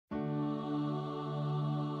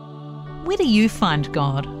Where do you find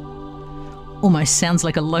God? Almost sounds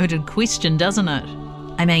like a loaded question, doesn't it?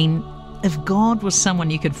 I mean, if God was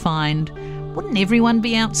someone you could find, wouldn't everyone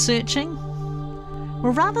be out searching?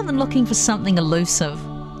 Well, rather than looking for something elusive,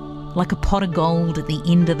 like a pot of gold at the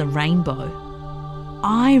end of the rainbow,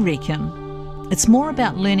 I reckon it's more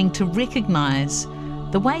about learning to recognise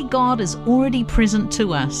the way God is already present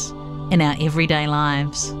to us in our everyday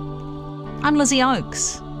lives. I'm Lizzie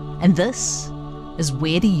Oakes, and this is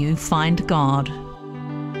Where Do You Find God?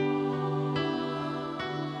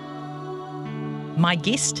 My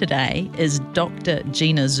guest today is Dr.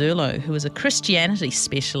 Gina Zurlo, who is a Christianity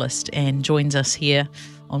specialist and joins us here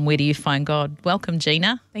on Where Do You Find God? Welcome,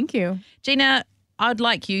 Gina. Thank you. Gina, I'd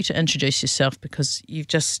like you to introduce yourself because you've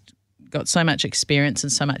just got so much experience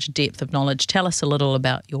and so much depth of knowledge. Tell us a little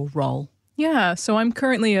about your role. Yeah, so I'm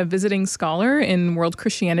currently a visiting scholar in world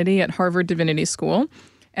Christianity at Harvard Divinity School,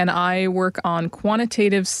 and I work on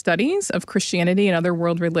quantitative studies of Christianity and other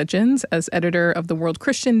world religions as editor of the World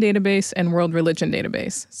Christian Database and World Religion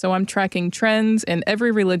Database. So I'm tracking trends in every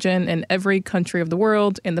religion in every country of the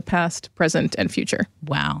world in the past, present, and future.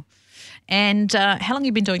 Wow. And how long have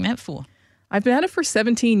you been doing that for? I've been at it for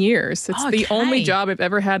 17 years. It's the only job I've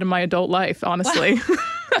ever had in my adult life, honestly. Wow.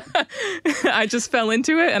 I just fell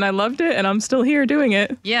into it and I loved it and I'm still here doing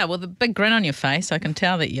it. Yeah, well, the big grin on your face, I can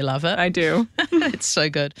tell that you love it. I do. It's so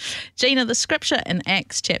good. Gina, the scripture in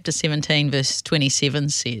Acts chapter 17, verse 27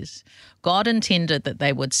 says, God intended that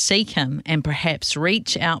they would seek him and perhaps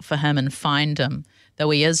reach out for him and find him, though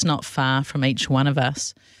he is not far from each one of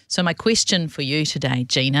us. So my question for you today,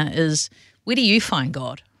 Gina, is where do you find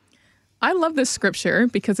God? I love this scripture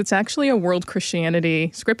because it's actually a world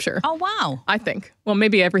Christianity scripture. Oh, wow. I think. Well,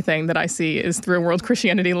 maybe everything that I see is through a world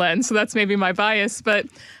Christianity lens, so that's maybe my bias. But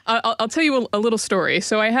I'll tell you a little story.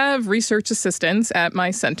 So I have research assistants at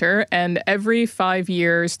my center, and every 5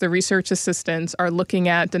 years, the research assistants are looking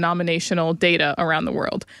at denominational data around the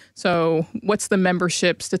world. So what's the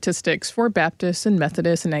membership statistics for Baptists and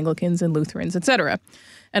Methodists and Anglicans and Lutherans, et cetera.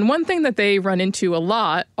 And one thing that they run into a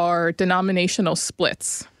lot are denominational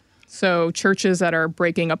splits. So churches that are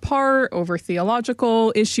breaking apart over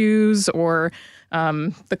theological issues or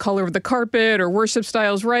the color of the carpet or worship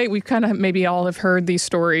styles, right? We kind of maybe all have heard these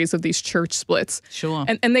stories of these church splits. Sure.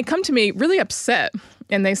 And they come to me really upset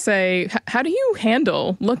and they say, how do you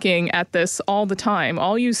handle looking at this all the time?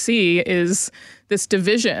 All you see is this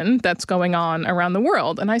division that's going on around the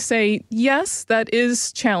world. And I say, yes, that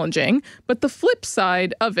is challenging. But the flip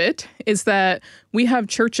side of it is that we have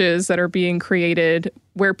churches that are being created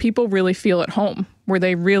where people really feel at home, where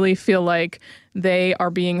they really feel like they are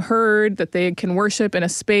being heard, that they can worship in a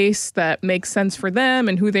space that makes sense for them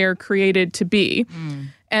and who they are created to be.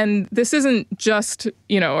 And this isn't just,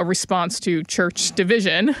 a response to church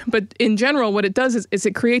division, but in general, what it does is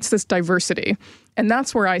it creates this diversity. And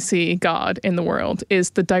that's where I see God in the world, is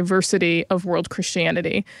the diversity of world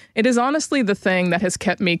Christianity. It is honestly the thing that has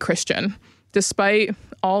kept me Christian, despite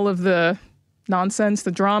all of the nonsense,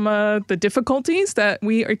 the drama, the difficulties that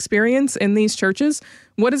we experience in these churches.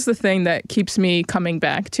 What is the thing that keeps me coming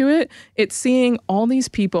back to it? It's seeing all these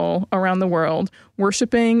people around the world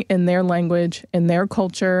worshiping in their language, in their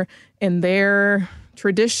culture, in their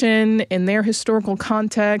tradition, in their historical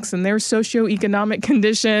context, in their socioeconomic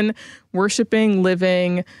condition, worshiping,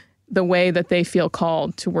 living the way that they feel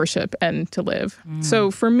called to worship and to live.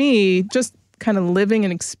 So for me, just kind of living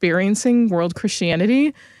and experiencing world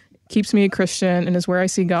Christianity keeps me a Christian and is where I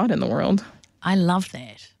see God in the world. I love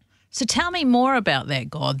that. So tell me more about that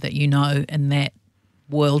God that you know in that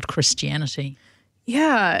world Christianity.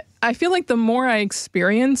 Yeah, I feel like the more I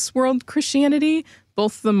experience world Christianity,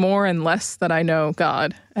 both the more and less that I know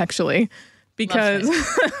God, actually.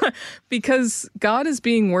 Because God is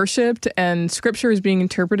being worshipped and scripture is being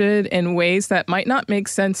interpreted in ways that might not make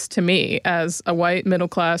sense to me as a white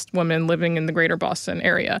middle-class woman living in the greater Boston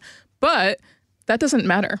area. But that doesn't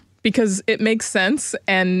matter, because it makes sense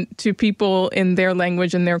and to people in their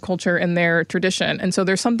language and their culture and their tradition. And so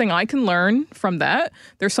there's something I can learn from that.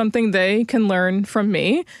 There's something they can learn from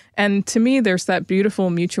me. And to me, there's that beautiful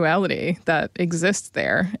mutuality that exists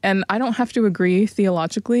there. And I don't have to agree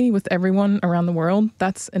theologically with everyone around the world.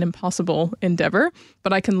 That's an impossible endeavor.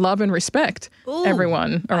 But I can love and respect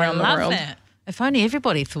everyone around the world. I love that. If only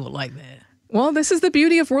everybody thought like that. Well, this is the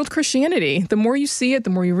beauty of world Christianity. The more you see it, the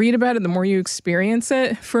more you read about it, the more you experience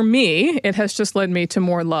it. For me, it has just led me to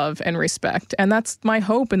more love and respect. And that's my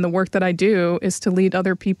hope in the work that I do, is to lead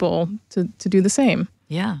other people to do the same.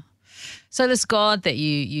 Yeah. So this God that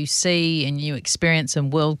you see and you experience in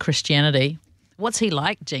world Christianity, what's he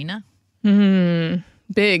like, Gina?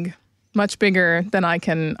 Big, much bigger than I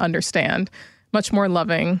can understand. much more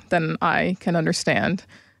loving than I can understand,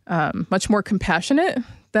 much more compassionate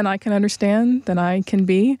than I can understand, than I can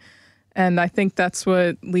be. And I think that's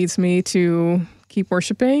what leads me to keep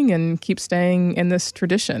worshiping and keep staying in this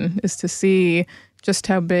tradition, is to see just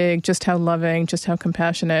how big, just how loving, just how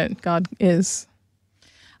compassionate God is.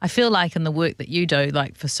 I feel like in the work that you do,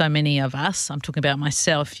 like for so many of us, I'm talking about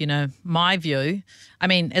myself, my view, I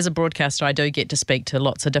mean, as a broadcaster, I do get to speak to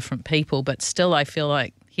lots of different people, but still I feel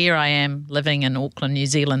like here I am living in Auckland, New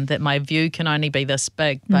Zealand, that my view can only be this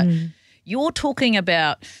big. But you're talking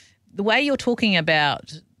about, the way you're talking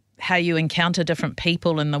about how you encounter different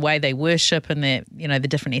people and the way they worship and their, the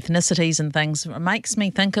different ethnicities and things, it makes me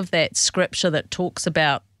think of that scripture that talks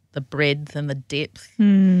about the breadth and the depth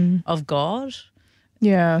of God.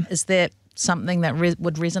 Yeah. Is that something that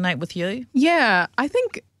would resonate with you? Yeah, I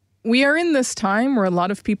think we are in this time where a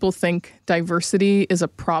lot of people think diversity is a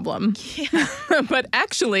problem. Yeah. But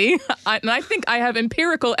actually, I think I have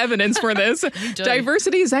empirical evidence for this,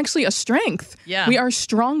 diversity is actually a strength. Yeah. We are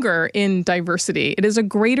stronger in diversity. It is a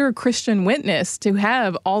greater Christian witness to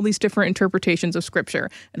have all these different interpretations of Scripture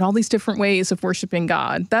and all these different ways of worshiping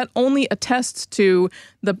God. That only attests to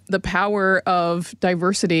the power of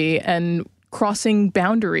diversity and crossing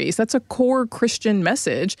boundaries. That's a core Christian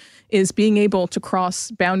message, is being able to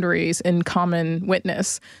cross boundaries in common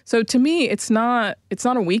witness. So to me, it's not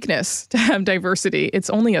a weakness to have diversity. It's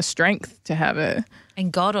only a strength to have it.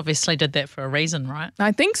 And God obviously did that for a reason, right?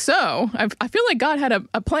 I think so. I feel like God had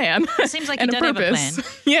a plan. It seems like and he did have a plan.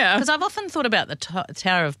 Yeah. Because I've often thought about the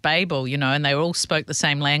Tower of Babel, and they all spoke the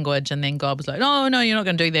same language, and then God was like, oh, no, you're not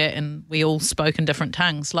going to do that. And we all spoke in different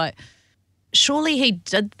tongues. Like, surely he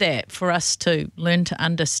did that for us to learn to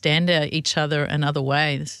understand each other in other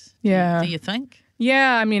ways. Yeah. Do you think?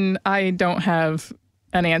 Yeah, I mean, I don't have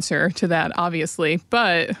an answer to that, obviously,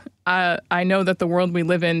 but I know that the world we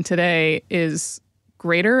live in today is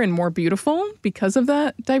greater and more beautiful because of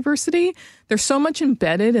that diversity. There's so much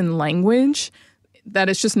embedded in language that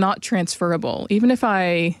it's just not transferable. Even if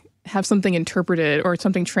I have something interpreted or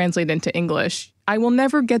something translated into English, I will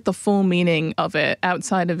never get the full meaning of it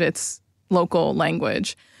outside of its local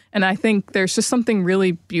language. And I think there's just something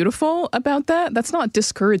really beautiful about that. That's not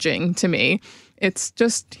discouraging to me. It's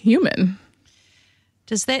just human.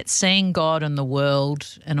 Does that seeing God in the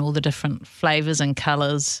world and all the different flavors and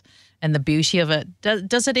colors and the beauty of it,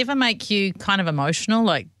 does it ever make you kind of emotional?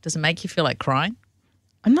 Like, does it make you feel like crying?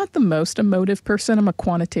 I'm not the most emotive person. I'm a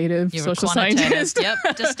quantitative social scientist. Yep,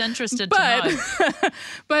 just interested to know.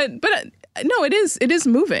 But no, it is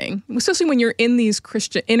moving, especially when you're in these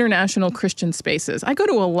international Christian spaces. I go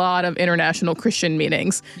to a lot of international Christian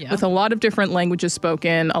meetings with a lot of different languages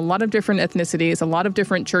spoken, a lot of different ethnicities, a lot of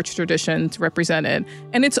different church traditions represented,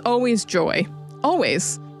 and it's always joy,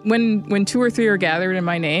 always. When 2 or 3 are gathered in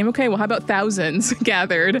my name, okay, well, how about thousands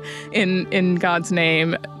gathered in God's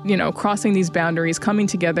name, crossing these boundaries, coming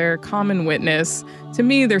together, common witness. To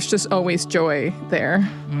me, there's just always joy there.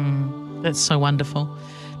 That's so wonderful.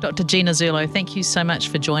 Dr. Gina Zurlo, thank you so much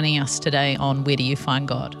for joining us today on Where Do You Find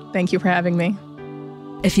God? Thank you for having me.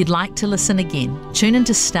 If you'd like to listen again, tune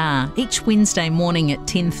into Star each Wednesday morning at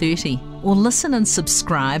 10:30 or listen and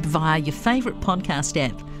subscribe via your favourite podcast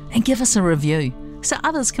app and give us a review so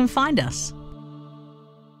others can find us.